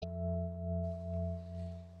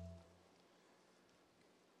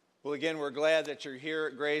Well, again, we're glad that you're here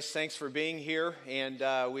at Grace. Thanks for being here, and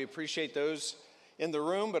we appreciate those in the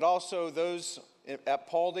room, but also those at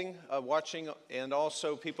Paulding watching, and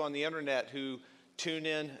also people on the internet who tune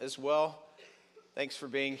in as well. Thanks for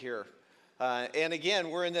being here. And again,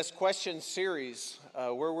 we're in this question series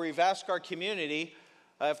where we've asked our community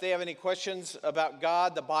if they have any questions about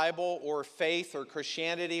God, the Bible, or faith, or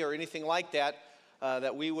Christianity, or anything like that,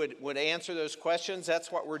 that we would answer those questions. That's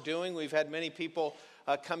what we're doing. We've had many people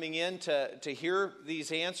coming in to hear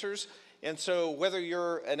these answers. And so whether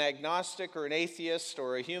you're an agnostic or an atheist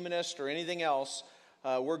or a humanist or anything else,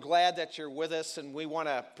 we're glad that you're with us, and we want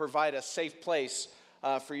to provide a safe place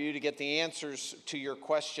for you to get the answers to your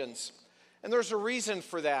questions. And there's a reason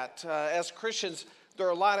for that. As Christians, there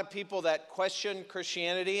are a lot of people that question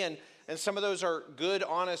Christianity, and some of those are good,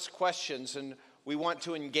 honest questions, and we want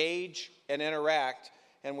to engage and interact,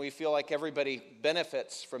 and we feel like everybody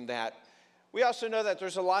benefits from that. We also know that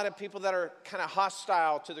there's a lot of people that are kind of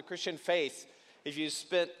hostile to the Christian faith. If you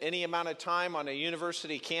spent any amount of time on a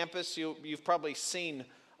university campus, you've probably seen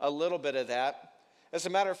a little bit of that. As a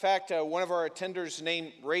matter of fact, one of our attenders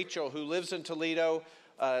named Rachel, who lives in Toledo,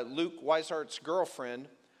 Luke Weishart's girlfriend,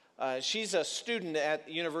 she's a student at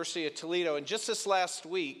the University of Toledo, and just this last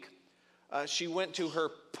week, she went to her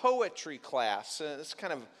poetry class. It's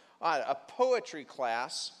kind of odd, a poetry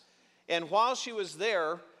class, and while she was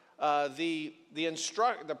there, the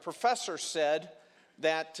professor said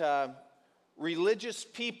that all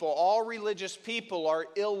religious people are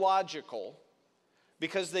illogical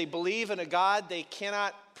because they believe in a God they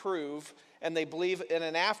cannot prove, and they believe in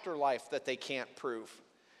an afterlife that they can't prove.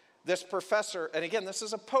 This professor, and again, this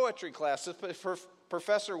is a poetry class, this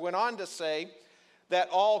professor went on to say that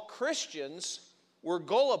all Christians were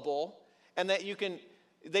gullible, and that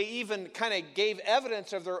they even kind of gave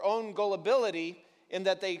evidence of their own gullibility in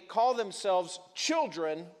that they call themselves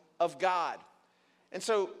children of God. And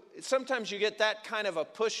so sometimes you get that kind of a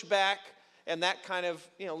pushback and that kind of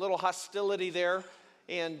little hostility there.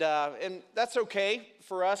 And that's okay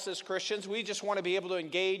for us as Christians. We just want to be able to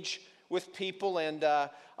engage with people. And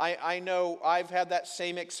I know I've had that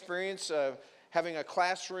same experience having a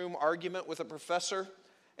classroom argument with a professor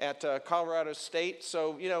at Colorado State.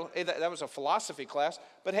 So, that was a philosophy class.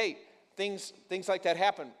 But hey, things like that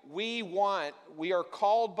happen. We are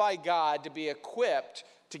called by God to be equipped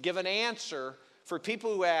to give an answer for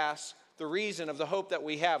people who ask the reason of the hope that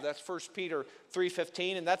we have. That's 1 Peter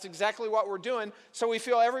 3:15, and that's exactly what we're doing. So we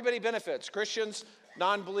feel everybody benefits. Christians,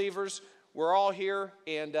 non-believers, we're all here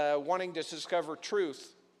and wanting to discover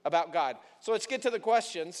truth about God. So let's get to the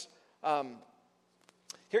questions.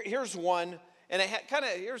 Here's one, and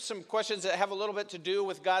here's some questions that have a little bit to do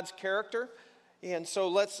with God's character. And so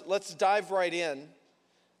let's dive right in.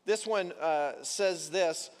 This one says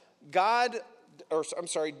this: does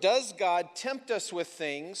God tempt us with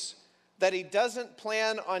things that he doesn't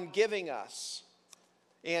plan on giving us?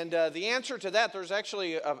 And the answer to that, there's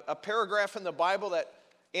actually a paragraph in the Bible that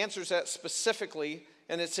answers that specifically,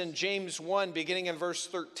 and it's in James 1, beginning in verse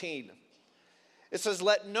 13. It says,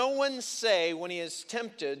 "Let no one say when he is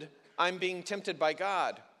tempted, I'm being tempted by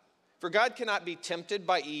God. For God cannot be tempted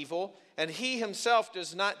by evil, and he himself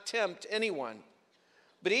does not tempt anyone.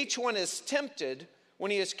 But each one is tempted when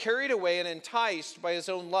he is carried away and enticed by his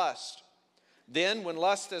own lust. Then, when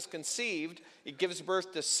lust is conceived, it gives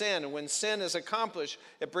birth to sin. And when sin is accomplished,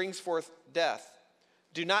 it brings forth death.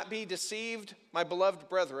 Do not be deceived, my beloved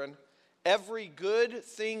brethren. Every good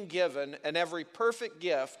thing given and every perfect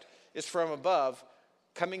gift is from above,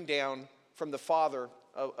 coming down from the Father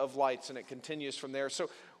of lights." And it continues from there. So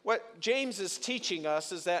what James is teaching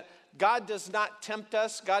us is that God does not tempt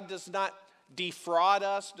us. God does not defraud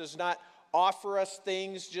us, does not offer us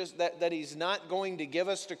things just that he's not going to give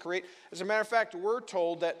us to create. As a matter of fact, we're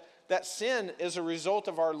told that sin is a result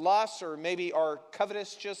of our lust, or maybe our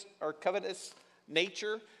covetous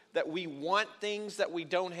nature, that we want things that we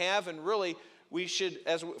don't have. And really, we should,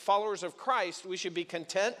 as followers of Christ, we should be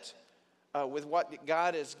content with what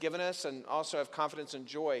God has given us, and also have confidence and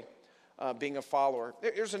joy being a follower.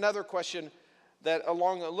 Here's another question that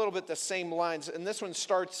along a little bit the same lines, and this one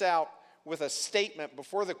starts out with a statement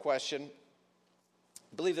before the question.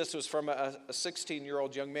 I believe this was from a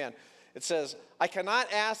 16-year-old young man. It says, "I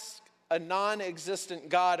cannot ask a non-existent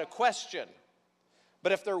God a question,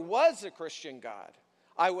 but if there was a Christian God,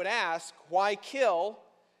 I would ask, why kill,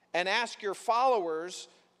 and ask your followers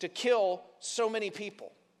to kill so many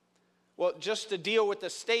people?" Well, just to deal with the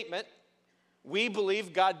statement, we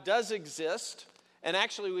believe God does exist. And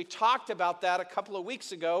actually, we talked about that a couple of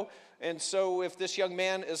weeks ago. And so if this young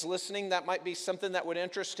man is listening, that might be something that would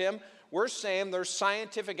interest him. We're saying there's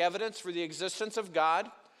scientific evidence for the existence of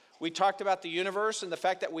God. We talked about the universe and the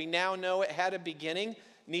fact that we now know it had a beginning,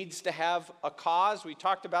 needs to have a cause. We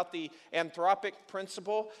talked about the anthropic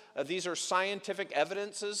principle. These are scientific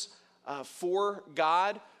evidences for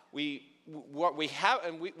God. We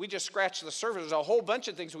just scratched the surface. There's a whole bunch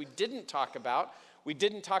of things we didn't talk about. We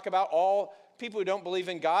didn't talk about all people who don't believe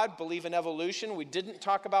in God believe in evolution. We didn't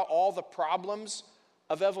talk about all the problems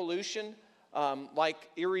of evolution, like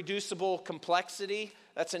irreducible complexity.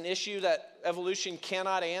 That's an issue that evolution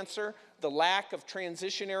cannot answer. The lack of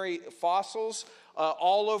transitionary fossils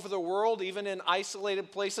all over the world, even in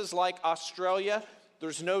isolated places like Australia.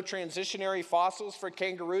 There's no transitionary fossils for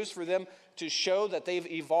kangaroos for them to show that they've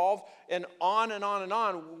evolved. And on and on and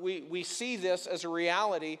on, we see this as a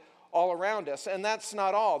reality all around us. And that's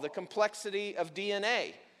not all. The complexity of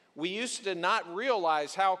DNA. We used to not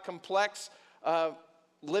realize how complex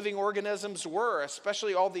living organisms were,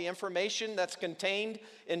 especially all the information that's contained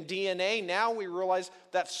in DNA. Now we realize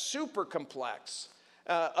that's super complex.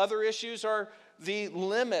 Other issues are the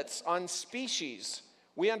limits on species.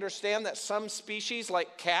 We understand that some species,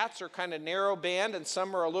 like cats, are kind of narrow band, and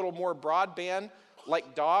some are a little more broad band,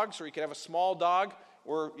 like dogs, where you can have a small dog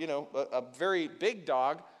or, a very big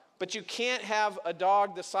dog. But you can't have a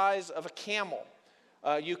dog the size of a camel.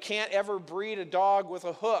 You can't ever breed a dog with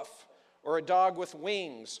a hoof, or a dog with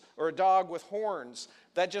wings, or a dog with horns.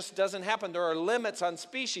 That just doesn't happen. There are limits on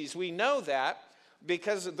species. We know that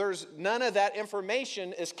because there's none of that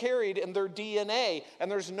information is carried in their DNA,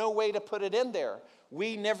 and there's no way to put it in there.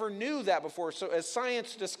 We never knew that before. So as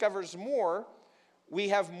science discovers more, we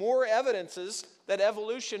have more evidences that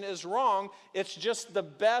evolution is wrong. It's just the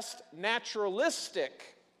best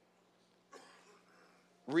naturalistic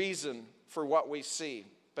reason for what we see.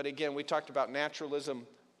 But again, we talked about naturalism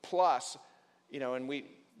plus, and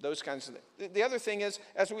those kinds of things. The other thing is,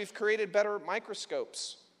 as we've created better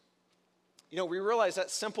microscopes, we realize that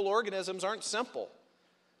simple organisms aren't simple.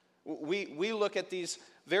 We look at these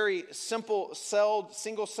very simple-celled,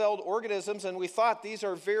 single-celled organisms, and we thought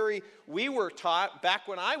we were taught back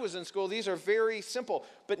when I was in school, these are very simple.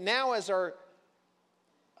 But now as our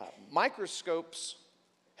microscopes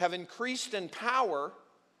have increased in power,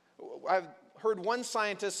 I've heard one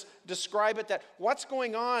scientist describe it that what's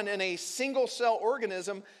going on in a single-cell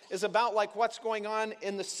organism is about like what's going on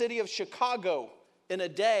in the city of Chicago in a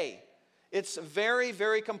day. It's very,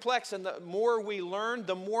 very complex, and the more we learn,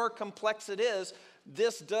 the more complex it is.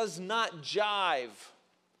 This does not jive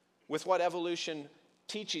with what evolution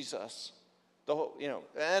teaches us.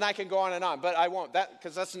 And I can go on and on, but I won't,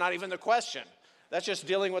 because that's not even the question. That's just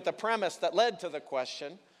dealing with the premise that led to the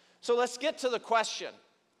question. So let's get to the question.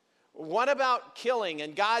 What about killing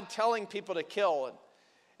and God telling people to kill?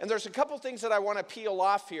 And there's a couple things that I want to peel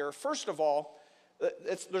off here. First of all,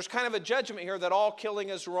 there's kind of a judgment here that all killing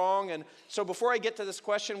is wrong. And so before I get to this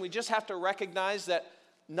question, we just have to recognize that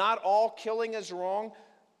not all killing is wrong.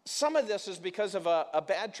 Some of this is because of a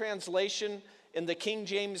bad translation in the King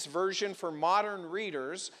James Version for modern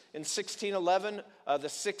readers. In 1611, the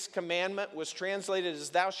sixth commandment was translated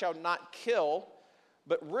as "thou shalt not kill."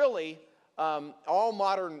 But really, all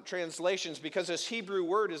modern translations, because this Hebrew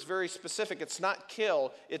word is very specific, it's not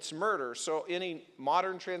kill, it's murder. So any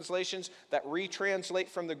modern translations that retranslate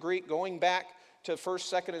from the Greek going back to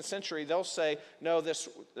 1st, 2nd century, they'll say, no,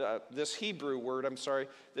 this Hebrew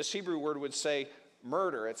word would say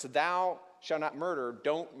murder. It's thou shalt not murder,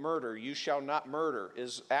 don't murder, you shall not murder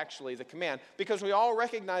is actually the command. Because we all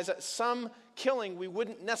recognize that some killing we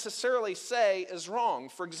wouldn't necessarily say is wrong.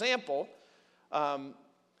 For example,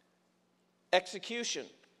 execution.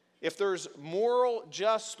 If there's moral,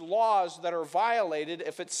 just laws that are violated,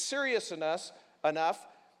 if it's serious enough,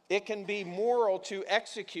 it can be moral to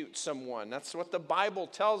execute someone. That's what the Bible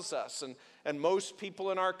tells us, and most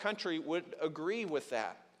people in our country would agree with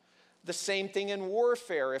that. The same thing in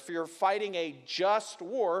warfare. If you're fighting a just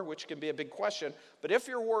war, which can be a big question, but if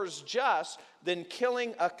your war is just, then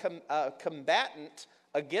killing a combatant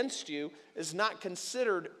against you is not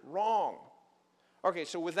considered wrong. Okay,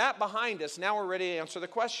 so with that behind us, now we're ready to answer the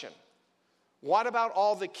question. What about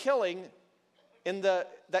all the killing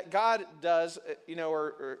that God does,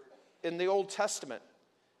 or in the Old Testament?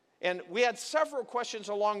 And we had several questions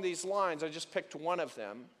along these lines. I just picked one of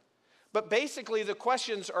them. But basically, the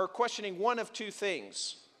questions are questioning one of two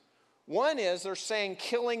things. One is they're saying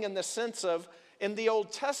killing in the sense of, in the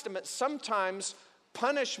Old Testament, sometimes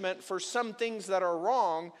punishment for some things that are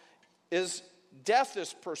wrong is death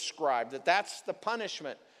is prescribed, that's the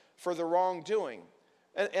punishment for the wrongdoing.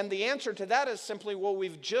 And the answer to that is simply, well,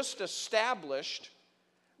 we've just established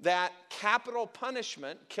that capital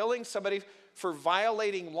punishment, killing somebody for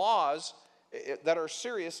violating laws, that are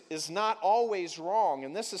serious is not always wrong.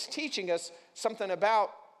 And this is teaching us something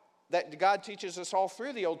about that God teaches us all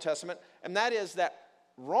through the Old Testament, and that is that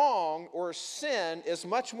wrong or sin is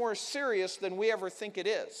much more serious than we ever think it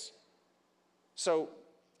is. So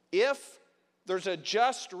if there's a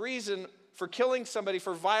just reason for killing somebody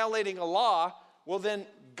for violating a law, well then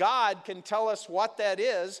God can tell us what that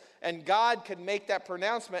is, and God can make that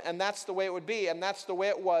pronouncement, and that's the way it would be, and that's the way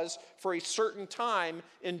it was for a certain time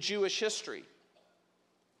in Jewish history.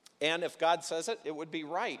 And if God says it, it would be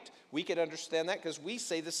right. We could understand that because we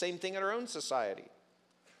say the same thing in our own society.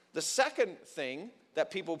 The second thing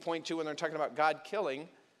that people point to when they're talking about God killing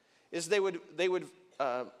is they would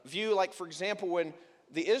view, like, for example, when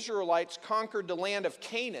the Israelites conquered the land of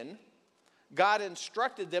Canaan, God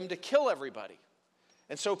instructed them to kill everybody.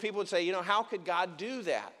 And so people would say, how could God do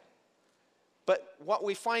that? But what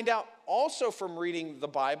we find out also from reading the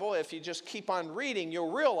Bible, if you just keep on reading,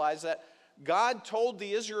 you'll realize that God told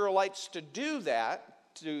the Israelites to do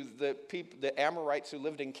that to the people, the Amorites who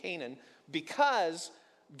lived in Canaan, because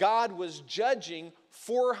God was judging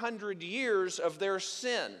 400 years of their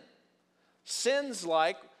sin. Sins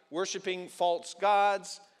like worshiping false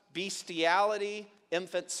gods, bestiality,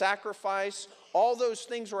 infant sacrifice, all those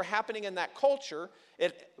things were happening in that culture.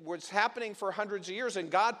 It was happening for hundreds of years, and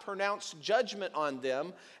God pronounced judgment on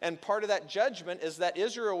them. And part of that judgment is that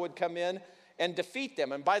Israel would come in and defeat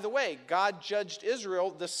them. And by the way, God judged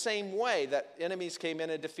Israel the same way, that enemies came in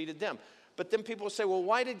and defeated them. But then people say, well,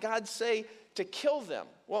 why did God say to kill them?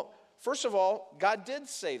 Well, first of all, God did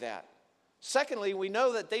say that. Secondly, we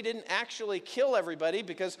know that they didn't actually kill everybody,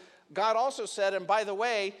 because God also said, and by the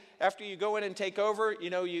way, after you go in and take over,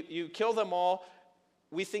 you kill them all.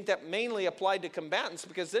 We think that mainly applied to combatants,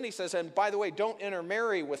 because then he says, and by the way, don't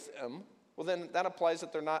intermarry with them. Well, then that applies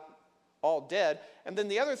that they're not all dead. And then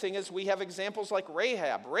the other thing is we have examples like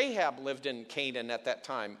Rahab. Rahab lived in Canaan at that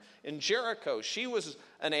time. In Jericho, she was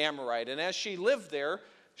an Amorite. And as she lived there,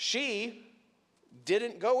 she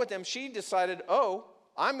didn't go with them. She decided,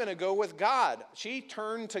 I'm going to go with God. She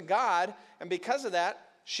turned to God, and because of that,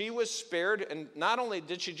 she was spared. And not only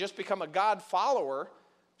did she just become a God follower,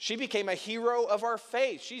 she became a hero of our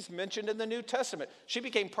faith. She's mentioned in the New Testament. She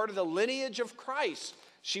became part of the lineage of Christ.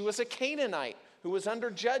 She was a Canaanite who was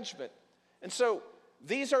under judgment. And so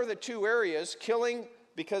these are the two areas: killing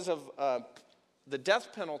because of the death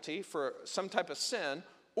penalty for some type of sin,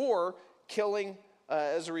 or killing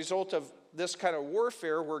as a result of this kind of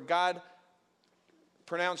warfare where God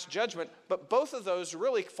pronounced judgment. But both of those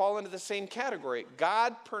really fall into the same category.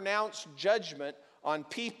 God pronounced judgment on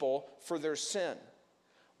people for their sin.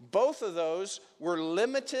 Both of those were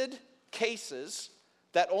limited cases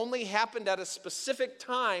that only happened at a specific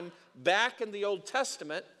time back in the Old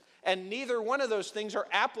Testament, and neither one of those things are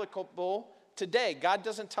applicable today. God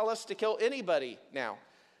doesn't tell us to kill anybody now.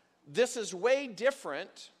 This is way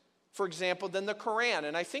different, for example, than the Quran.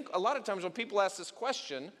 And I think a lot of times when people ask this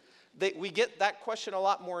question, we get that question a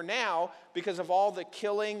lot more now because of all the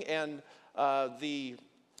killing and the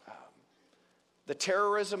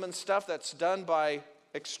terrorism and stuff that's done by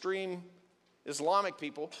extreme Islamic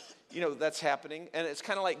people, that's happening. And it's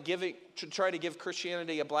kind of like try to give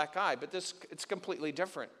Christianity a black eye. But it's completely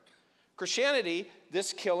different. Christianity,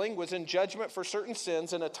 this killing was in judgment for certain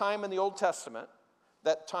sins in a time in the Old Testament.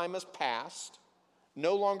 That time has passed,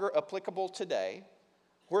 no longer applicable today.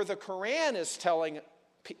 Where the Quran is telling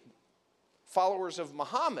followers of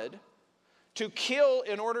Muhammad to kill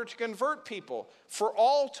in order to convert people for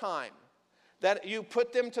all time. That you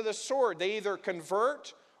put them to the sword. They either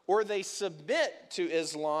convert, or they submit to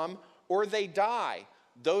Islam, or they die.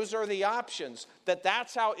 Those are the options.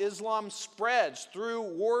 That's how Islam spreads, through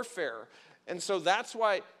warfare. And so that's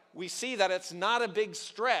why we see that it's not a big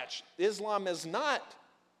stretch. Islam is not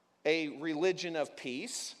a religion of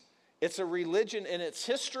peace. It's a religion in its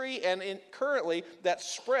history and currently that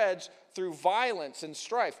spreads through violence and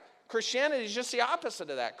strife. Christianity is just the opposite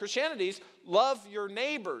of that. Christianity's love your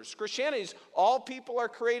neighbors. Christianity's all people are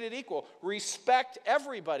created equal. Respect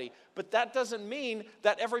everybody. But that doesn't mean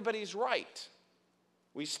that everybody's right.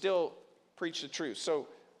 We still preach the truth. So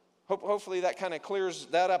hopefully that kind of clears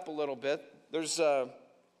that up a little bit.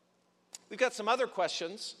 We've got some other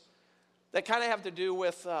questions that kind of have to do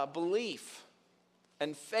with belief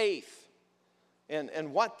and faith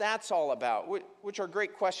and what that's all about, which are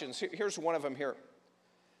great questions. Here's one of them here.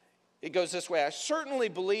 It goes this way: I certainly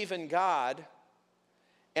believe in God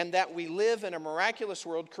and that we live in a miraculous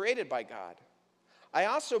world created by God. I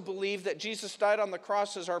also believe that Jesus died on the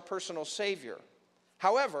cross as our personal Savior.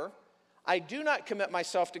 However, I do not commit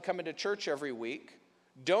myself to coming to church every week,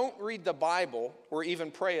 don't read the Bible, or even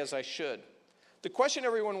pray as I should. The question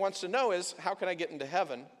everyone wants to know is, how can I get into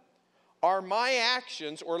heaven? Are my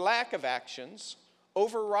actions or lack of actions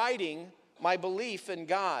overriding my belief in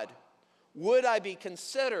God? Would I be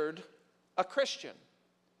considered a Christian?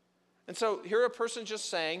 And so here a person just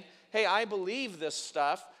saying, hey, I believe this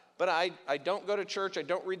stuff, but I don't go to church, I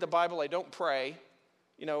don't read the Bible, I don't pray.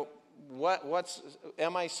 You know,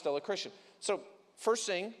 am I still a Christian? So first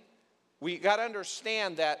thing, we got to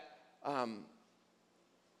understand that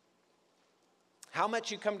how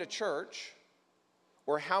much you come to church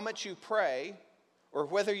or how much you pray or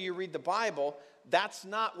whether you read the Bible, that's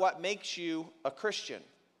not what makes you a Christian.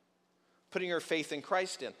 Putting your faith in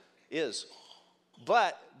Christ is.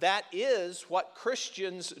 But that is what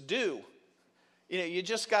Christians do. You know, you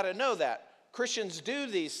just got to know that. Christians do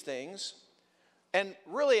these things. And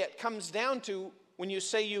really it comes down to when you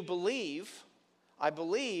say you believe, I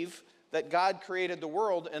believe that God created the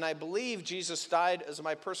world and I believe Jesus died as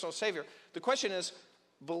my personal Savior. The question is,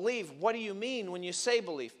 believe, what do you mean when you say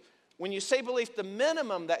belief? When you say belief, the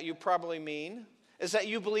minimum that you probably mean is that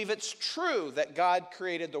you believe it's true that God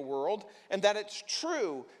created the world and that it's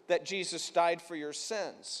true that Jesus died for your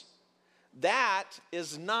sins. That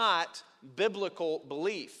is not biblical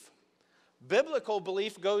belief. Biblical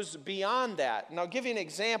belief goes beyond that. And I'll give you an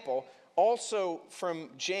example also from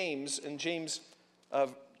James, in James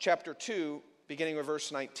chapter 2, beginning with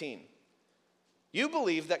verse 19. You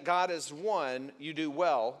believe that God is one, you do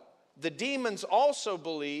well. The demons also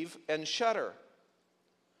believe and shudder.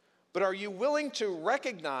 But are you willing to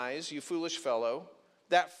recognize, you foolish fellow,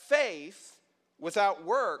 that faith without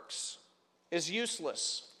works is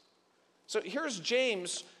useless? So here's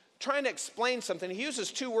James trying to explain something. He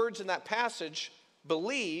uses two words in that passage,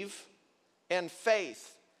 believe and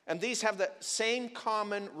faith. And these have the same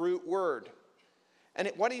common root word. And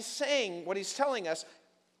what he's saying, what he's telling us,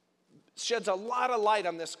 sheds a lot of light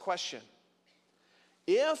on this question.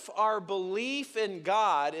 If our belief in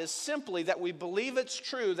God is simply that we believe it's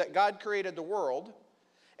true that God created the world,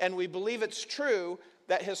 and we believe it's true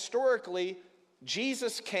that historically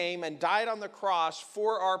Jesus came and died on the cross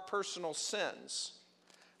for our personal sins,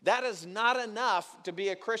 that is not enough to be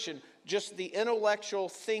a Christian, just the intellectual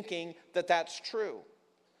thinking that that's true.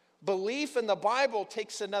 Belief in the Bible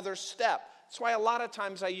takes another step. That's why a lot of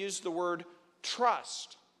times I use the word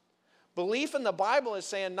trust. Belief in the Bible is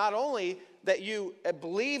saying not only that you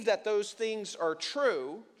believe that those things are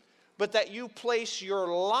true, but that you place your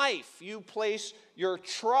life, you place your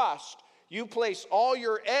trust, you place all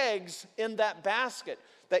your eggs in that basket,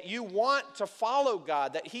 that you want to follow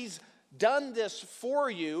God, that He's done this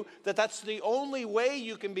for you, that's the only way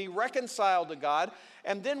you can be reconciled to God.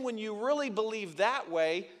 And then when you really believe that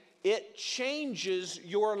way, it changes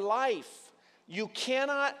your life. You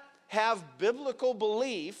cannot have biblical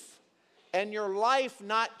belief and your life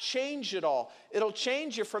not change at all. It'll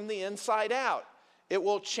change you from the inside out. It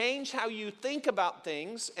will change how you think about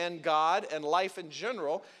things and God and life in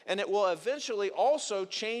general, and it will eventually also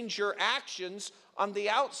change your actions on the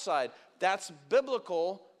outside. That's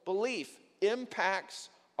biblical belief. Impacts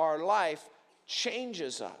our life,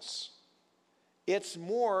 changes us. It's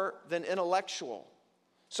more than intellectual.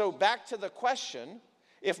 So back to the question,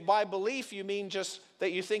 if by belief you mean just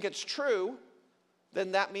that you think it's true,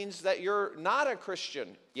 then that means that you're not a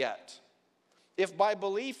Christian yet. If by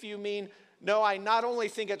belief you mean, no, I not only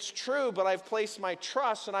think it's true, but I've placed my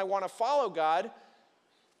trust and I want to follow God,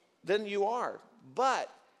 then you are. But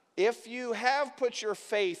if you have put your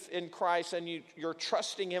faith in Christ and you're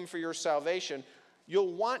trusting Him for your salvation,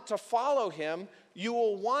 you'll want to follow Him. You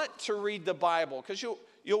will want to read the Bible because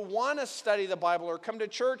you'll want to study the Bible or come to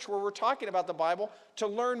church where we're talking about the Bible to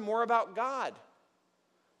learn more about God.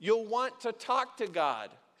 You'll want to talk to God.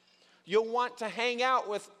 You'll want to hang out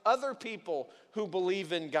with other people who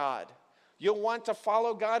believe in God. You'll want to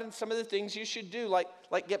follow God in some of the things you should do,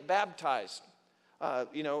 like get baptized,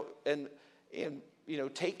 and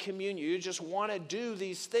take communion. You just want to do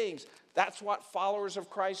these things. That's what followers of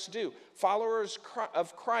Christ do. Followers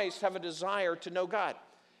of Christ have a desire to know God.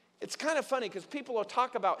 It's kind of funny because people will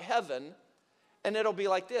talk about heaven, and it'll be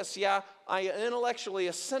like this. Yeah, I intellectually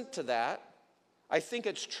assent to that. I think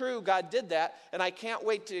it's true God did that, and I can't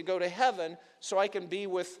wait to go to heaven so I can be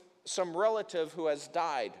with some relative who has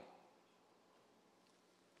died.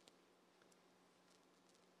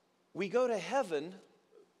 We go to heaven,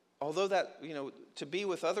 although that, to be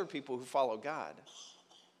with other people who follow God,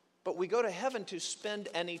 but we go to heaven to spend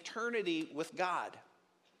an eternity with God.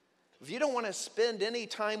 If you don't want to spend any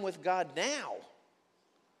time with God now,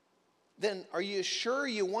 then are you sure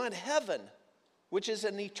you want heaven, which is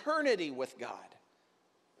an eternity with God?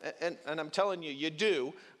 And I'm telling you, you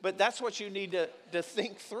do, but that's what you need to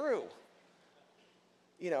think through.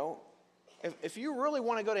 if you really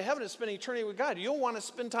want to go to heaven and spend eternity with God, you'll want to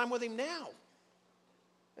spend time with him now.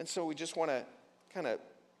 And so we just want to kind of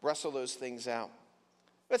wrestle those things out.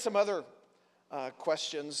 We had some other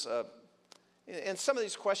questions. And some of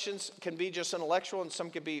these questions can be just intellectual and some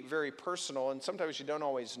can be very personal. And sometimes you don't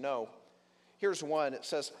always know. Here's one. It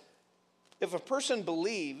says, if a person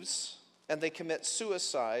believes and they commit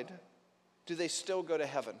suicide, do they still go to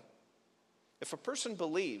heaven? If a person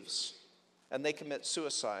believes and they commit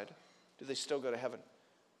suicide, do they still go to heaven?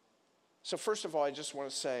 So first of all, I just want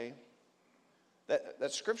to say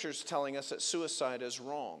that Scripture is telling us that suicide is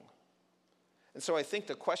wrong. And so I think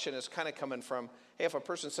the question is kind of coming from, hey, if a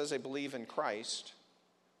person says they believe in Christ,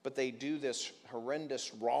 but they do this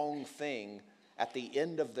horrendous wrong thing at the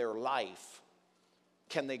end of their life,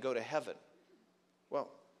 can they go to heaven? Well,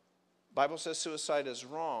 the Bible says suicide is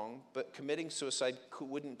wrong, but committing suicide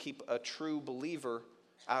wouldn't keep a true believer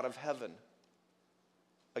out of heaven.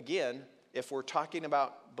 Again, if we're talking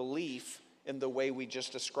about belief in the way we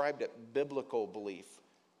just described it, biblical belief,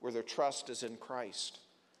 where their trust is in Christ.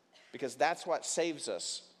 Because that's what saves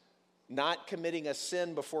us. Not committing a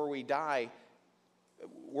sin before we die.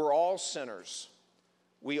 We're all sinners.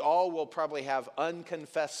 We all will probably have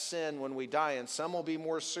unconfessed sin when we die, and some will be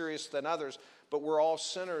more serious than others, but we're all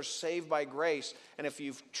sinners saved by grace. And if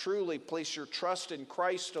you've truly placed your trust in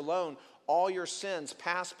Christ alone, all your sins,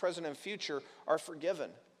 past, present, and future, are forgiven.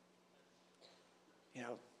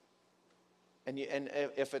 And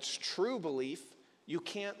if it's true belief, you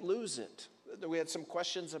can't lose it. We had some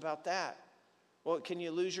questions about that. Well, can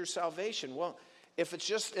you lose your salvation? Well, if it's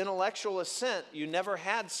just intellectual assent, you never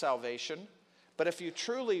had salvation. But if you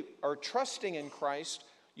truly are trusting in Christ,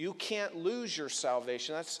 you can't lose your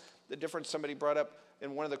salvation. That's the difference somebody brought up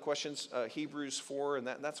in one of the questions, Hebrews 4, and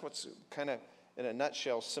that's what's kind of, in a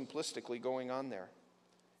nutshell, simplistically going on there.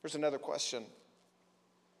 Here's another question.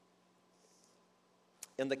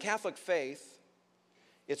 In the Catholic faith,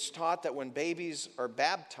 it's taught that when babies are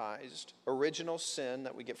baptized, original sin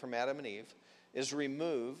that we get from Adam and Eve is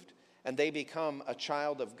removed, and they become a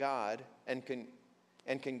child of God and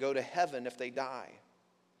can go to heaven if they die.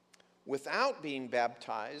 Without being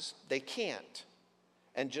baptized, they can't,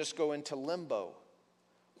 and just go into limbo.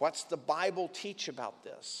 What's the Bible teach about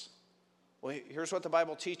this? Well, here's what the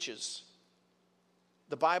Bible teaches.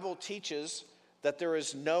 The Bible teaches that there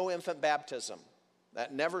is no infant baptism.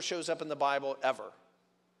 That never shows up in the Bible ever.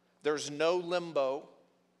 There's no limbo.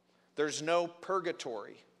 There's no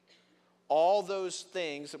purgatory. All those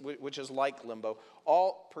things, which is like limbo,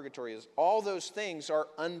 all those things are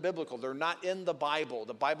unbiblical. They're not in the Bible.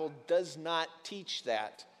 The Bible does not teach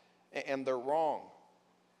that, and they're wrong.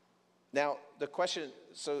 Now, the question,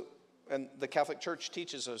 and the Catholic Church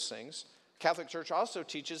teaches those things. Catholic Church also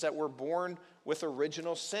teaches that we're born with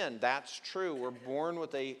original sin. That's true. We're born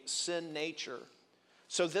with a sin nature.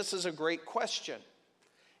 So this is a great question.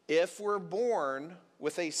 If we're born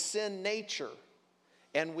with a sin nature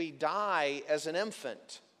and we die as an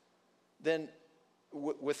infant, then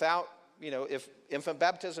if infant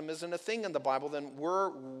baptism isn't a thing in the Bible, then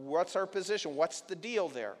what's our position? What's the deal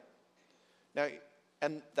there? Now,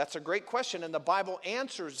 and that's a great question, and the Bible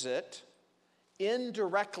answers it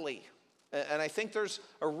indirectly. And I think there's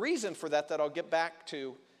a reason for that I'll get back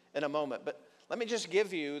to in a moment. But let me just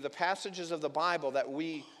give you the passages of the Bible that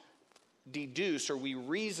we deduce or we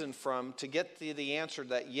reason from to get the answer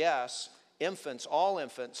that yes, all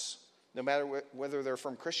infants, no matter whether they're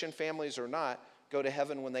from Christian families or not, go to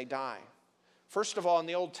heaven when they die. First of all, in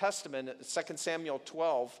the Old Testament, 2 Samuel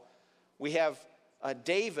 12, we have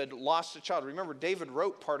David lost a child. Remember, David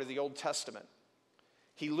wrote part of the Old Testament.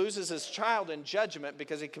 He loses his child in judgment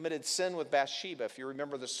because he committed sin with Bathsheba, if you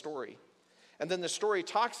remember the story. And then the story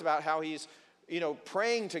talks about how he's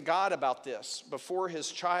praying to God about this before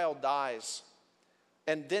his child dies.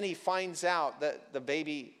 And then he finds out that the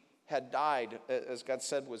baby had died, as God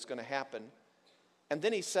said was going to happen. And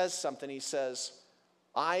then he says something. He says,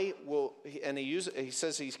 he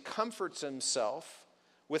says he comforts himself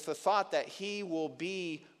with the thought that he will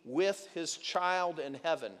be with his child in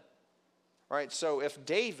heaven. All right, so if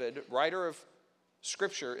David, writer of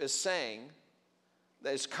Scripture, is saying,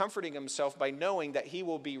 that is comforting himself by knowing that he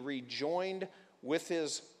will be rejoined with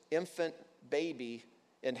his infant baby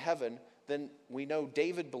in heaven, then we know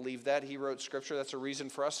David believed that. He wrote Scripture. That's a reason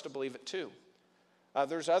for us to believe it too.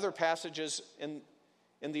 There's other passages in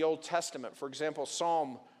the Old Testament. For example,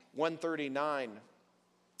 Psalm 139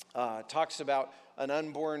 talks about an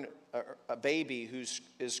unborn a baby who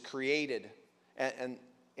is created, and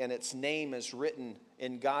its name is written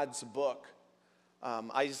in God's book.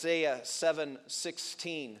 Isaiah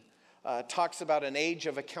 7:16 talks about an age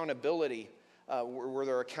of accountability where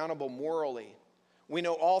they're accountable morally. We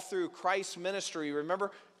know all through Christ's ministry,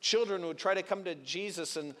 remember, children would try to come to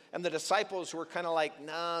Jesus, and the disciples were kind of like,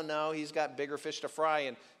 no, he's got bigger fish to fry.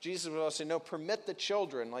 And Jesus would always say, no, permit the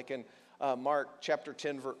children, like in Mark chapter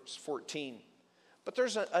 10, verse 14. But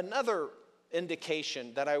there's another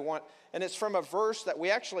indication that I want, and it's from a verse that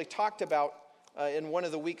we actually talked about in one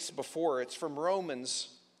of the weeks before. It's from Romans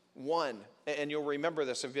 1, and you'll remember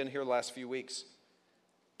this if you've been here the last few weeks.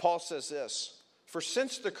 Paul says this, "For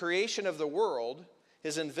since the creation of the world,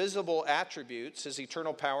 his invisible attributes, his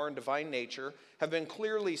eternal power and divine nature, have been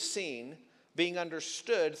clearly seen, being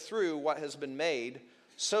understood through what has been made,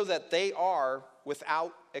 so that they are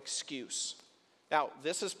without excuse." Now,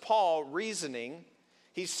 this is Paul reasoning.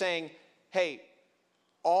 He's saying, hey,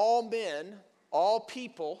 all men, all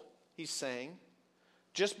people, he's saying,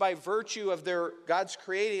 just by virtue of God's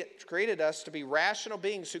created us to be rational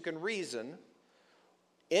beings who can reason.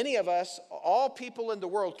 Any of us, all people in the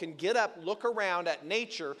world, can get up, look around at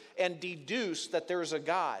nature, and deduce that there's a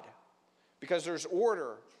God. Because there's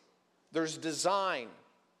order, there's design,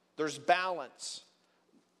 there's balance.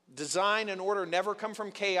 Design and order never come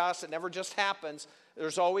from chaos. It never just happens.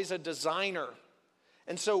 There's always a designer.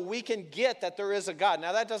 And so we can get that there is a God.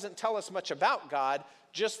 Now, that doesn't tell us much about God,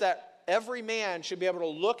 just that every man should be able to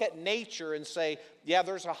look at nature and say, yeah,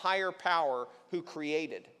 there's a higher power who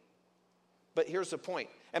created. But here's the point.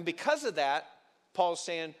 And because of that, Paul's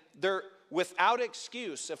saying they're without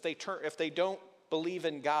excuse. If they don't believe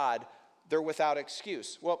in God, they're without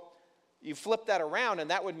excuse. Well, you flip that around, and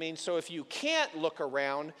that would mean, so if you can't look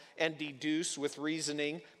around and deduce with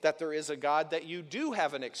reasoning that there is a God, that you do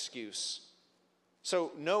have an excuse.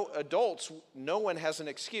 So no adults, no one has an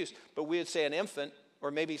excuse. But we would say an infant,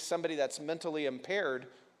 or maybe somebody that's mentally impaired,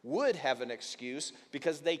 would have an excuse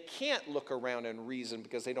because they can't look around and reason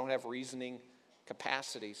because they don't have reasoning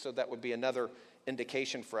capacity. So that would be another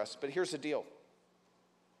indication for us. But here's the deal.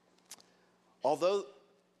 Although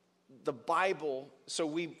the Bible, so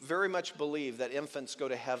we very much believe that infants go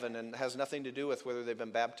to heaven, and it has nothing to do with whether they've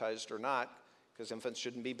been baptized or not, because infants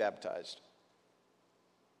shouldn't be baptized.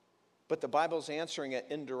 But the Bible's answering it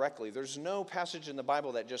indirectly. There's no passage in the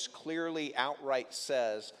Bible that just clearly outright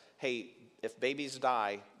says, hey, if babies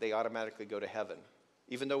die, they automatically go to heaven,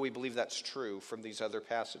 even though we believe that's true from these other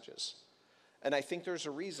passages. And I think there's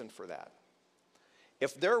a reason for that.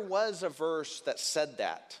 If there was a verse that said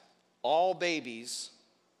that, all babies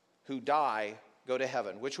who die go to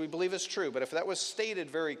heaven, which we believe is true, but if that was stated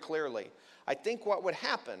very clearly, I think what would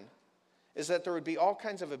happen is that there would be all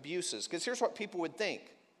kinds of abuses. Because here's what people would think.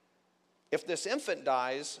 If this infant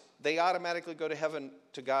dies, they automatically go to heaven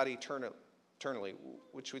to God eternally,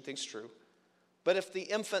 which we think is true. But if the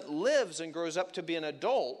infant lives and grows up to be an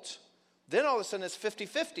adult, then all of a sudden it's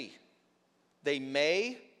 50-50. They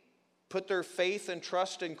may put their faith and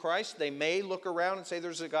trust in Christ. They may look around and say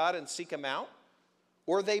there's a God and seek him out,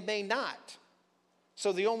 or they may not.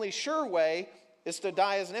 So the only sure way is to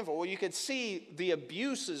die as an infant. Well, you could see the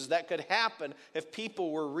abuses that could happen if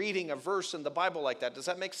people were reading a verse in the Bible like that. Does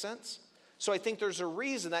that make sense? So I think there's a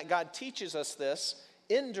reason that God teaches us this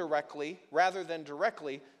indirectly rather than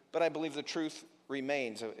directly, but I believe the truth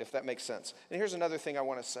remains, if that makes sense. And here's another thing I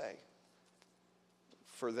want to say.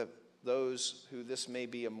 For those who this may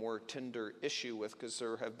be a more tender issue with, because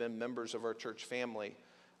there have been members of our church family,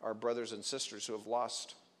 our brothers and sisters who have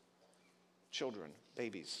lost children,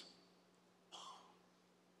 babies.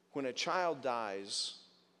 When a child dies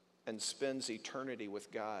and spends eternity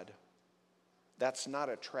with God, that's not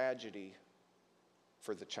a tragedy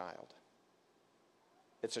for the child.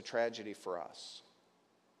 It's a tragedy for us.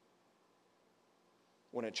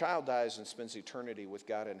 When a child dies and spends eternity with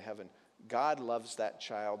God in heaven, God loves that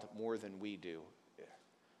child more than we do.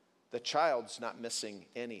 The child's not missing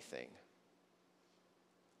anything.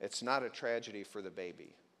 It's not a tragedy for the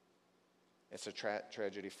baby. It's a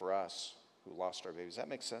tragedy for us who lost our babies. Does that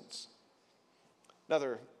make sense?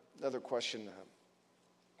 Another question.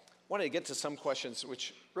 I wanted to get to some questions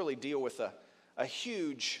which really deal with a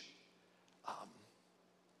huge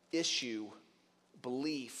issue,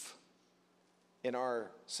 belief in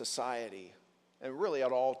our society. And really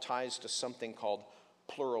it all ties to something called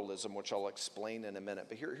pluralism, which I'll explain in a minute.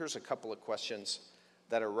 But here's a couple of questions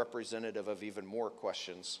that are representative of even more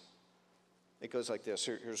questions. It goes like this.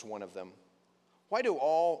 Here's one of them. Why do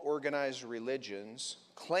all organized religions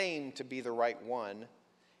claim to be the right one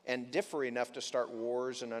and differ enough to start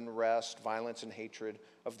wars and unrest, violence and hatred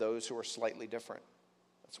of those who are slightly different?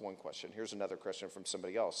 That's one question. Here's another question from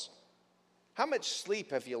somebody else. How much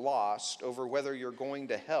sleep have you lost over whether you're going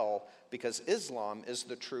to hell because Islam is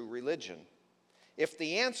the true religion? If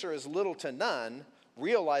the answer is little to none,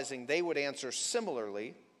 realizing they would answer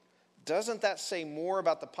similarly, doesn't that say more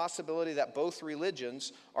about the possibility that both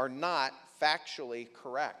religions are not factually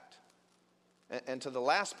correct? And to the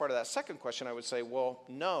last part of that second question, I would say, well,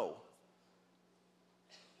 no.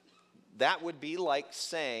 That would be like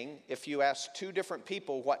saying, if you asked two different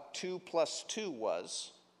people what 2 plus 2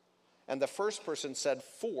 was, and the first person said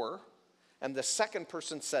 4, and the second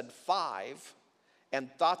person said 5, and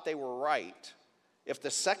thought they were right. If the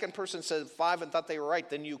second person said 5 and thought they were right,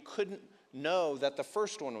 then you couldn't know that the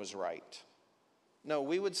first one was right. No,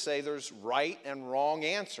 we would say there's right and wrong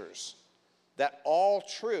answers. That all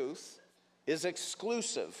truth is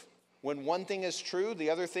exclusive. When one thing is true, the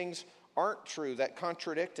other things aren't true, that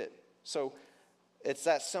contradict it. So it's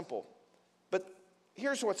that simple. But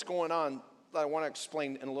here's what's going on that I want to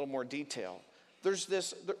explain in a little more detail.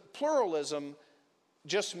 Pluralism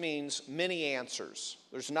just means many answers.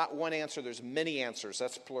 There's not one answer, there's many answers.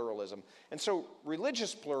 That's pluralism. And so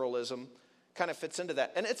religious pluralism kind of fits into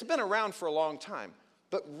that. And it's been around for a long time.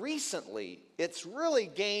 But recently, it's really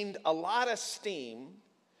gained a lot of steam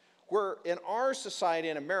where in our society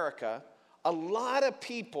in America, a lot of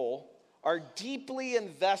people are deeply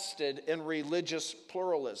invested in religious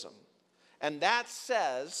pluralism. And that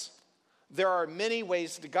says there are many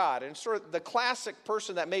ways to God. And sort of the classic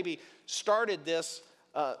person that maybe started this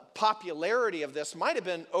popularity of this might have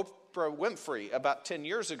been Oprah Winfrey about 10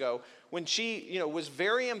 years ago when she, was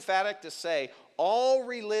very emphatic to say all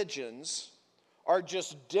religions are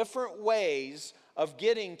just different ways of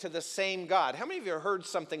getting to the same God. How many of you have heard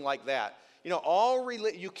something like that?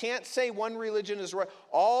 You can't say one religion is right.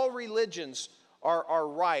 All religions are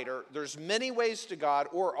right, or there's many ways to God,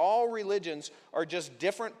 or all religions are just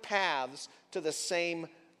different paths to the same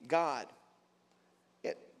God.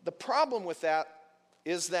 The problem with that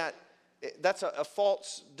is that that's a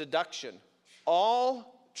false deduction.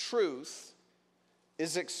 All truth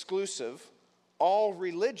is exclusive. All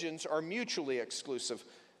religions are mutually exclusive.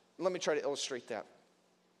 Let me try to illustrate that.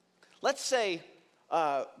 Let's say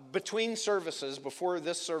between services, before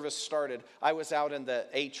this service started, I was out in the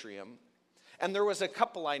atrium, and there was a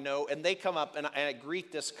couple I know, and they come up, and I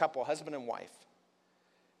greet this couple, husband and wife.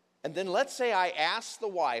 And then let's say I ask the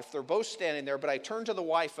wife, they're both standing there, but I turn to the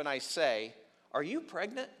wife and I say, "Are you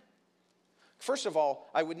pregnant?" First of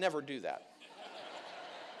all, I would never do that.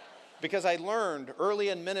 Because I learned early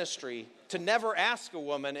in ministry to never ask a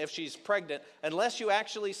woman if she's pregnant unless you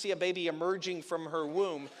actually see a baby emerging from her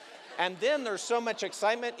womb. And then there's so much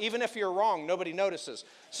excitement, even if you're wrong, nobody notices.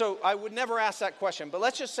 So I would never ask that question. But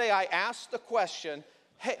let's just say I asked the question,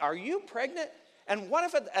 "Hey, are you pregnant?" And what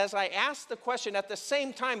if, as I ask the question, at the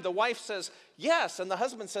same time, the wife says, "Yes," and the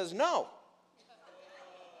husband says, "No"?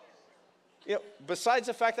 Besides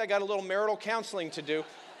the fact that I got a little marital counseling to do,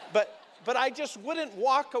 but I just wouldn't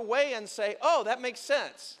walk away and say, "Oh, that makes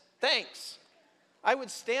sense. Thanks." I would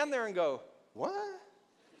stand there and go, "What?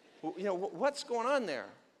 What's going on there?"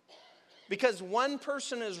 Because one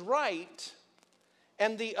person is right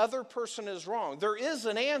and the other person is wrong. There is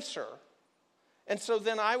an answer. And so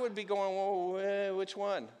then I would be going, "Well, which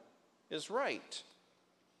one is right?"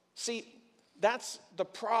 See, that's the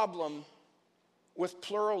problem with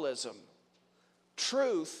pluralism.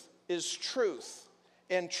 Truth is truth,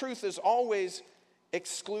 and truth is always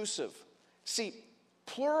exclusive. See,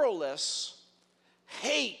 pluralists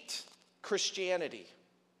hate Christianity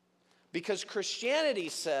because Christianity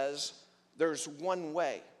says there's one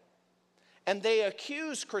way. And they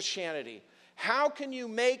accuse Christianity. How can you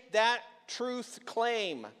make that truth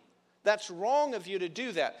claim? That's wrong of you to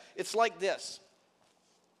do that. It's like this.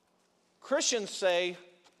 Christians say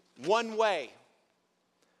one way.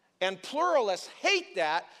 And pluralists hate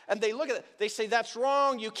that, and they look at it, they say, "That's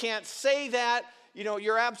wrong, you can't say that,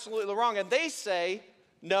 you're absolutely wrong." And they say,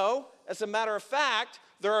 "No, as a matter of fact,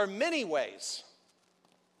 there are many ways."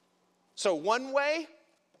 So one way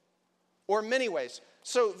or many ways.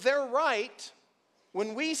 So they're right.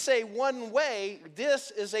 When we say one way,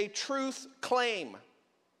 this is a truth claim,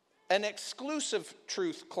 an exclusive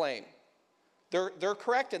truth claim. They're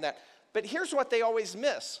correct in that. But here's what they always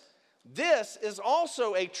miss. This is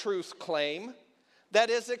also a truth claim that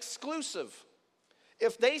is exclusive.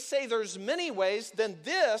 If they say there's many ways, then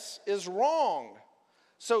this is wrong.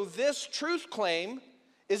 So this truth claim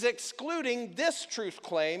is excluding this truth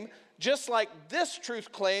claim, just like this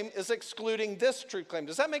truth claim is excluding this truth claim.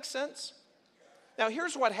 Does that make sense? Now,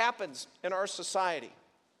 here's what happens in our society.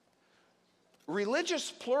 Religious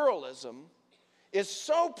pluralism is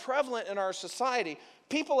so prevalent in our society,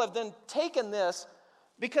 people have then taken this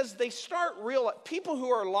because they people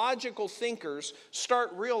who are logical thinkers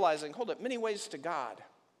start realizing, hold up, many ways to God.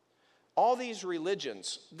 all these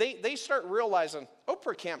religions, they start realizing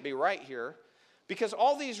Oprah can't be right here because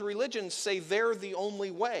all these religions say they're the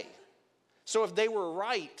only way. So if they were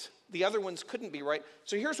right, the other ones couldn't be right.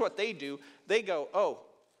 So here's what they do. They go, oh,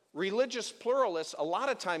 religious pluralists a lot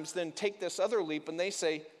of times then take this other leap and they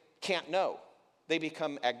say, can't know. They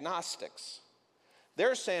become agnostics.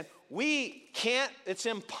 They're saying, we can't, it's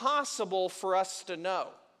impossible for us to know.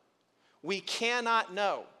 We cannot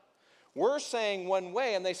know. We're saying one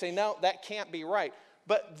way, and they say, no, that can't be right.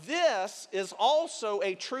 But this is also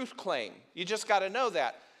a truth claim. You just got to know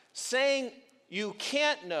that. Saying you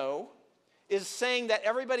can't know is saying that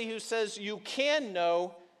everybody who says you can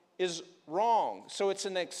know is wrong. So it's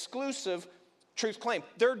an exclusive truth claim.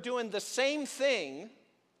 They're doing the same thing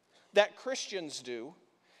that Christians do.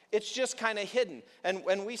 It's just kind of hidden. And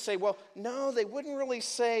when we say, well, no, they wouldn't really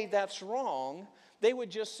say that's wrong. They would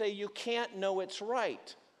just say you can't know it's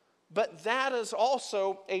right. But that is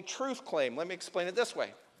also a truth claim. Let me explain it this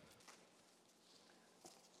way.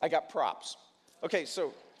 I got props. Okay,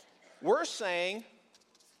 so we're saying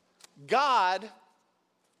God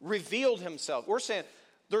revealed himself. We're saying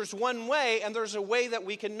there's one way and there's a way that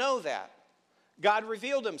we can know that. God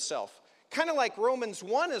revealed himself. Kind of like Romans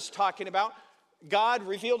 1 is talking about, God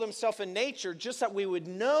revealed himself in nature just that we would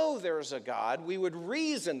know there's a God. We would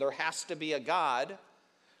reason there has to be a God.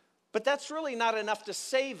 But that's really not enough to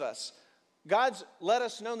save us. God's let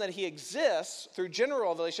us know that he exists through general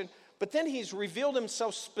revelation, but then he's revealed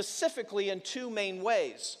himself specifically in two main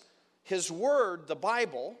ways. His word, the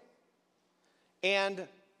Bible, and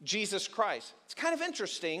Jesus Christ. It's kind of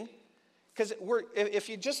interesting because if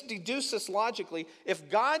you just deduce this logically, if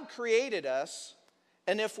God created us,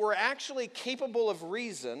 and if we're actually capable of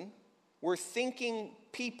reason, we're thinking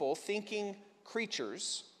people, thinking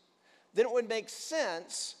creatures, then it would make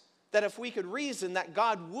sense that if we could reason, that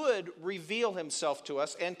God would reveal himself to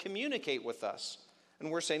us and communicate with us. And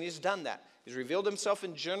we're saying he's done that. He's revealed himself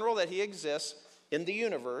in general, that he exists in the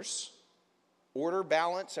universe, order,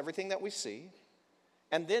 balance, everything that we see.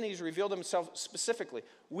 And then he's revealed himself specifically.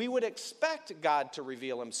 We would expect God to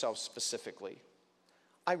reveal himself specifically.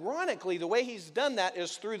 Ironically, the way he's done that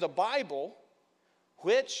is through the Bible,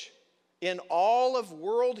 which in all of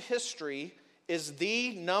world history is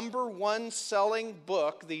the number one selling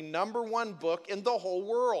book, the number one book in the whole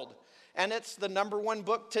world. And it's the number one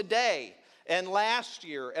book today, and last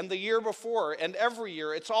year, and the year before, and every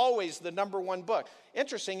year. It's always the number one book.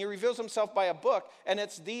 Interesting, he reveals himself by a book, and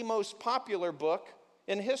it's the most popular book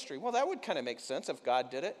in history. Well, that would kind of make sense if God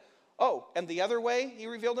did it. Oh, and the other way he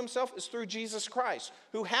revealed himself is through Jesus Christ,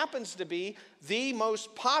 who happens to be the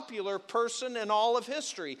most popular person in all of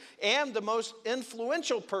history and the most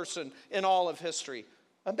influential person in all of history.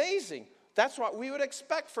 Amazing. That's what we would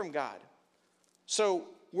expect from God. So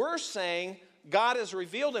we're saying God has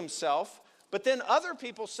revealed himself, but then other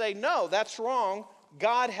people say, no, that's wrong.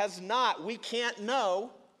 God has not. We can't know.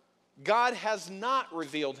 God has not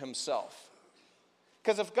revealed himself.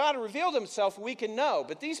 Because if God revealed himself, we can know.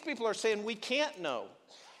 But these people are saying we can't know.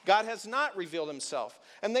 God has not revealed himself.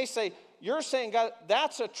 And they say, you're saying, God,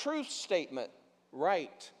 that's a truth statement.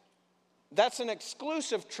 Right. That's an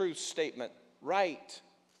exclusive truth statement. Right.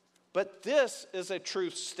 But this is a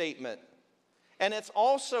truth statement. And it's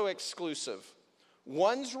also exclusive.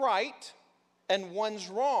 One's right and one's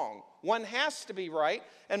wrong. One has to be right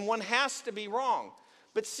and one has to be wrong.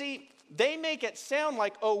 But see, they make it sound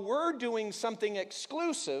like, oh, we're doing something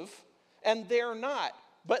exclusive, and they're not.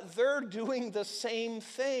 But they're doing the same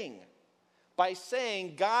thing by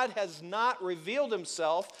saying God has not revealed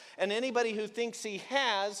himself, and anybody who thinks he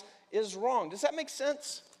has is wrong. Does that make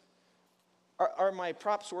sense? Are my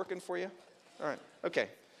props working for you? All right, okay.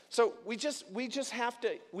 So we just have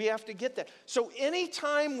to get that. So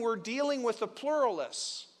anytime we're dealing with the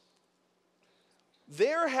pluralists,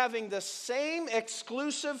 they're having the same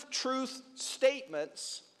exclusive truth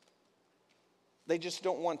statements. They just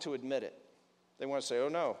don't want to admit it. They want to say, oh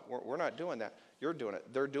no, we're not doing that. You're doing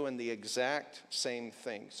it. They're doing the exact same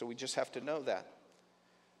thing. So we just have to know that.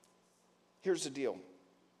 Here's the deal.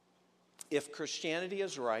 If Christianity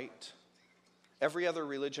is right, every other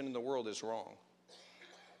religion in the world is wrong.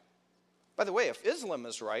 By the way, if Islam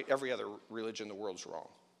is right, every other religion in the world is wrong.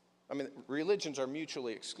 I mean, religions are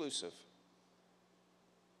mutually exclusive.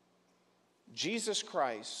 Jesus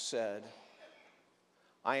Christ said,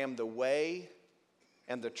 I am the way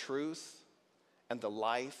and the truth and the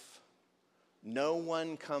life. No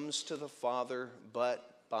one comes to the Father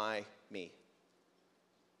but by me.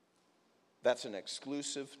 That's an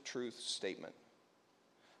exclusive truth statement.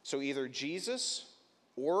 So either Jesus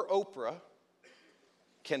or Oprah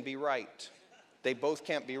can be right. They both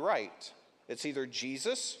can't be right. It's either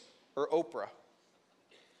Jesus or Oprah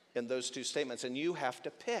in those two statements, and you have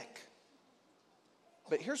to pick.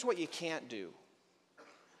 But here's what you can't do.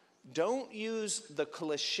 Don't use the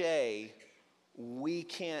cliche, "we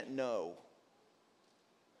can't know,"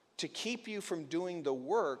 to keep you from doing the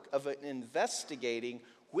work of investigating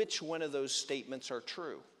which one of those statements are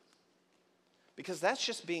true. Because that's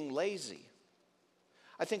just being lazy.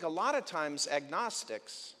 I think a lot of times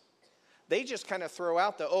agnostics, they just kind of throw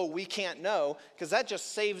out the, "oh, we can't know," because that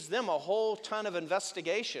just saves them a whole ton of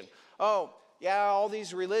investigation. Oh, yeah, all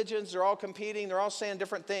these religions, they're all competing, they're all saying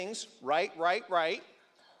different things. Right.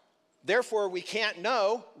 Therefore, we can't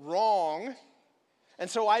know. Wrong. And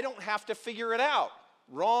so I don't have to figure it out.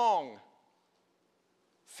 Wrong.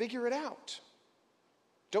 Figure it out.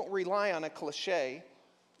 Don't rely on a cliche.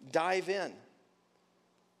 Dive in.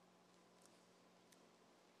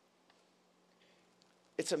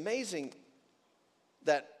 It's amazing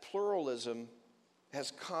that pluralism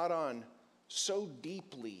has caught on so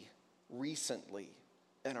deeply recently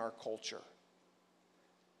in our culture.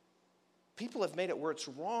 People have made it where it's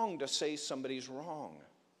wrong to say somebody's wrong.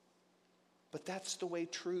 But that's the way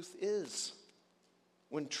truth is.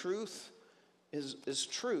 When truth is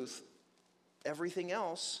truth, everything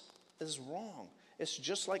else is wrong. It's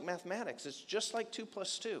just like mathematics. It's just like 2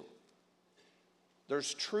 + 2.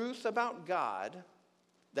 There's truth about God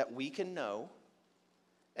that we can know,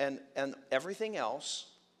 and everything else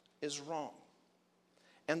is wrong.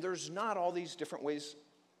 And there's not all these different ways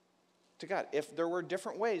to God. If there were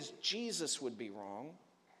different ways, Jesus would be wrong.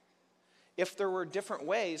 If there were different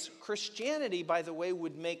ways, Christianity, by the way,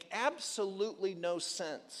 would make absolutely no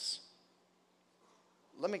sense.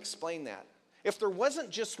 Let me explain that. If there wasn't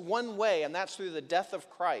just one way, and that's through the death of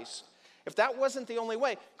Christ, if that wasn't the only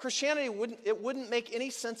way, Christianity wouldn't make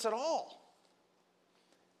any sense at all.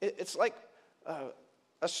 It's like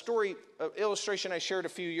a story, an illustration I shared a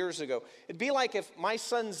few years ago. It'd be like if my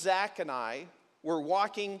son Zach and I were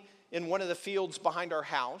walking in one of the fields behind our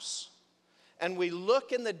house, and we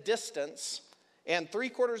look in the distance, and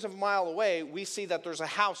 3/4 of a mile away, we see that there's a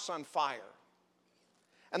house on fire.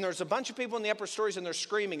 And there's a bunch of people in the upper stories, and they're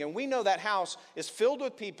screaming. And we know that house is filled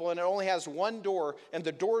with people, and it only has one door, and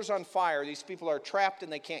the door's on fire. These people are trapped,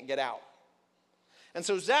 and they can't get out. And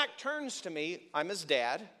so Zach turns to me. I'm his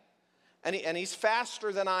dad, and he's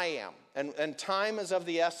faster than I am, and time is of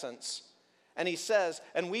the essence. And he says,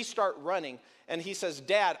 and we start running, and he says,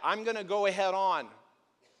 "Dad, I'm going to go ahead on,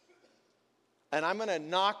 and I'm going to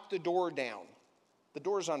knock the door down." The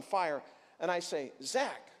door's on fire. And I say,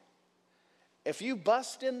 "Zach, if you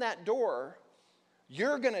bust in that door,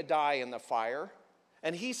 you're going to die in the fire."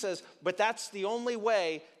 And he says, "But that's the only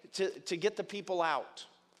way to get the people out."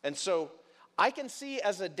 And so I can see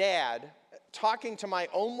as a dad talking to my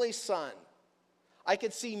only son, I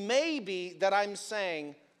could see maybe that I'm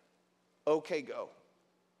saying, "Okay, go."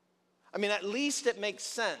 I mean, at least it makes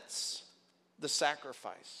sense, the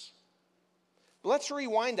sacrifice. But let's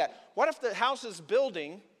rewind that. What if the house is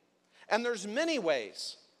building, and there's many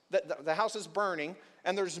ways that the house is burning,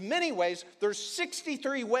 and there's many ways, there's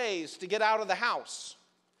 63 ways to get out of the house.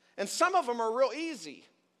 And some of them are real easy.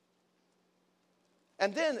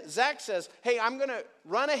 And then Zach says, "Hey, I'm going to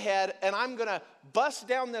run ahead, and I'm going to bust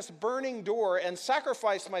down this burning door and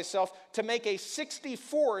sacrifice myself to make a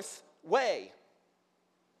 64th way."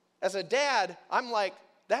 As a dad, I'm like,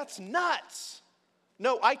 that's nuts.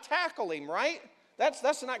 No, I tackle him, right?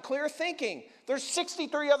 That's not clear thinking. There's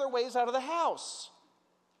 63 other ways out of the house.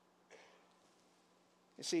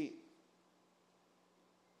 You see,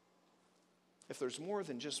 if there's more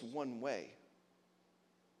than just one way,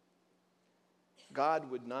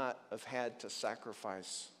 God would not have had to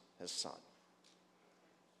sacrifice his son.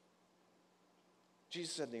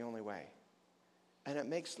 Jesus said the only way. And it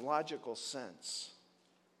makes logical sense.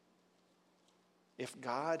 If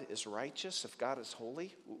God is righteous, if God is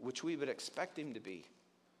holy, which we would expect him to be,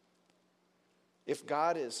 if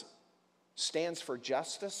God stands for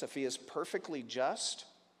justice, if he is perfectly just,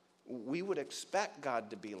 we would expect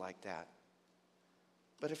God to be like that.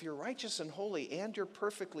 But if you're righteous and holy and you're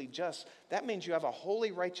perfectly just, that means you have a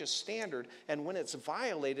holy, righteous standard, and when it's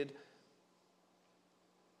violated,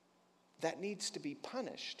 that needs to be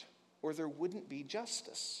punished, or there wouldn't be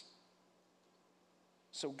justice.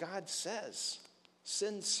 So God says,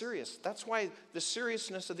 sin's serious. That's why the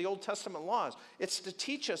seriousness of the Old Testament laws, it's to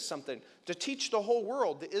teach us something, to teach the whole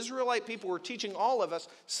world. The Israelite people were teaching all of us,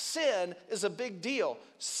 sin is a big deal.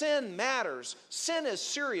 Sin matters. Sin is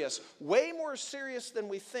serious, way more serious than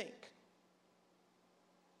we think.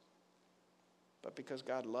 But because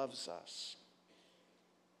God loves us,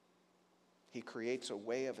 he creates a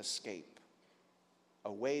way of escape.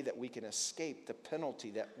 a way that we can escape the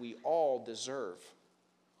penalty that we all deserve.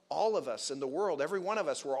 All of us in the world, every one of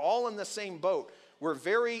us, we're all in the same boat. We're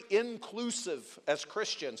very inclusive as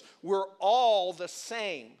Christians. We're all the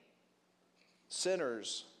same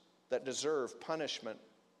sinners that deserve punishment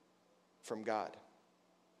from God.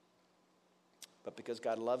 But because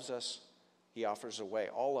God loves us, he offers a way,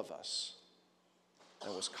 all of us.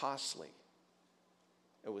 And it was costly.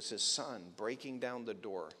 It was his son breaking down the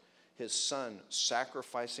door, his son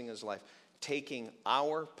sacrificing his life, taking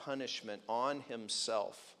our punishment on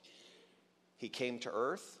himself. He came to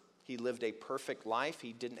earth. He lived a perfect life.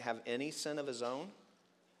 He didn't have any sin of his own.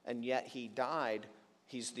 And yet he died.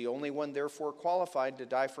 He's the only one, therefore, qualified to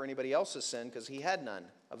die for anybody else's sin because he had none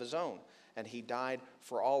of his own. And he died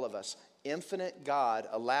for all of us. Infinite God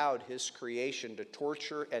allowed his creation to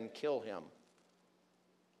torture and kill him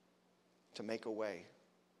to make a way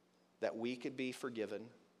that we could be forgiven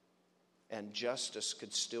and justice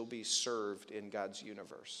could still be served in God's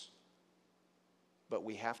universe. But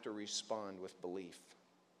we have to respond with belief.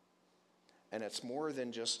 And it's more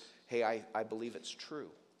than just, hey, I believe it's true.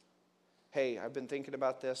 Hey, I've been thinking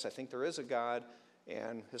about this. I think there is a God,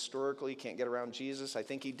 and historically can't get around Jesus. I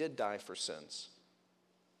think he did die for sins.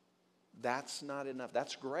 That's not enough.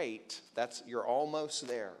 That's great. You're almost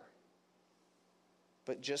there.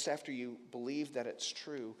 But just after you believe that it's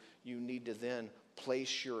true, you need to then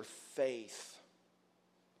place your faith,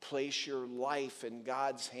 place your life in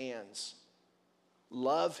God's hands.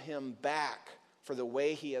 Love him back for the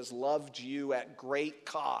way he has loved you at great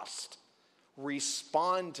cost.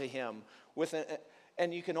 Respond to him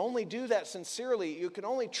and you can only do that sincerely. You can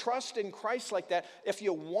only trust in Christ like that if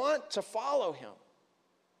you want to follow him.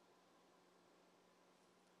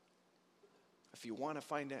 If you want to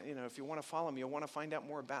find out, if you want to follow him, you'll want to find out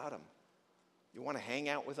more about him. You want to hang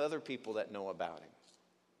out with other people that know about him.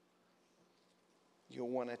 You'll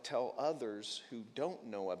want to tell others who don't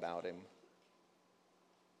know about him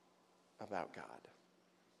about God.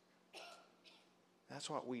 That's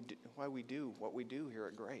why we do what we do here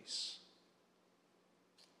at Grace.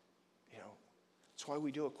 It's why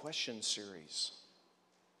we do a question series.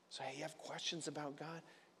 So, hey, you have questions about God?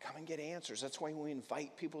 Come and get answers. That's why we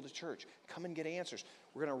invite people to church. Come and get answers.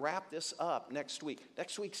 We're going to wrap this up next week.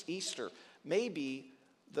 Next week's Easter. Maybe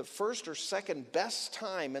the first or second best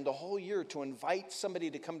time in the whole year to invite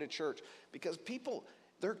somebody to come to church, because people,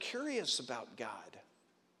 they're curious about God.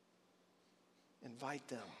 Invite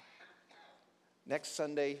them. Next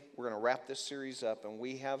Sunday, we're going to wrap this series up, and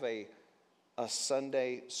we have a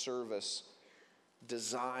Sunday service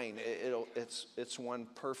design. It's one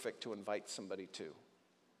perfect to invite somebody to.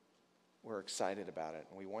 We're excited about it,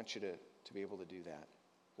 and we want you to be able to do that.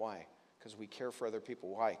 Why? Because we care for other people.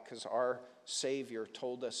 Why? Because our Savior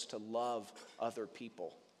told us to love other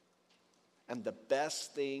people. And the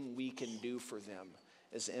best thing we can do for them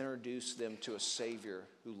is introduce them to a Savior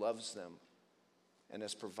who loves them and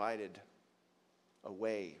has provided a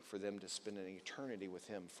way for them to spend an eternity with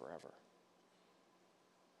him forever.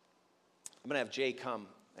 I'm going to have Jay come,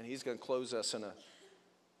 and he's going to close us in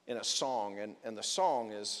a song, and the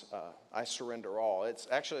song is I Surrender All. It's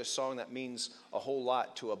actually a song that means a whole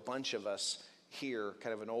lot to a bunch of us here,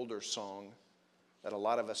 kind of an older song that a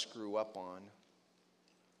lot of us grew up on.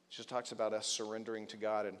 It just talks about us surrendering to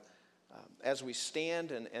God, and as we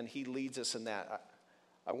stand and he leads us in that,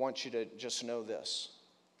 I want you to just know this.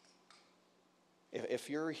 If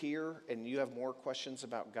you're here and you have more questions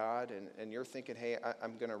about God and you're thinking, hey,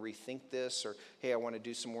 I'm going to rethink this, or hey, I want to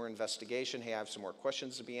do some more investigation, hey, I have some more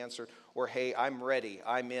questions to be answered, or hey, I'm ready,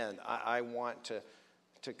 I'm in, I want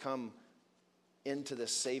to come into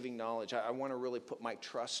this saving knowledge. I want to really put my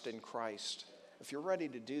trust in Christ. If you're ready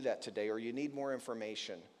to do that today, or you need more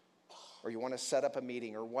information, or you want to set up a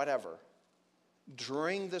meeting or whatever,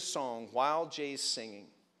 during the song, while Jay's singing,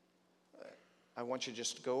 I want you to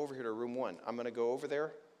just go over here to room 1. I'm going to go over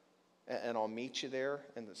there, and I'll meet you there,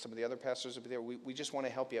 and some of the other pastors will be there. We just want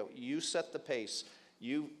to help you out. You set the pace.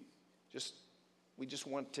 We just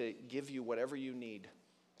want to give you whatever you need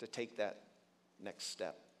to take that next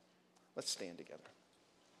step. Let's stand together.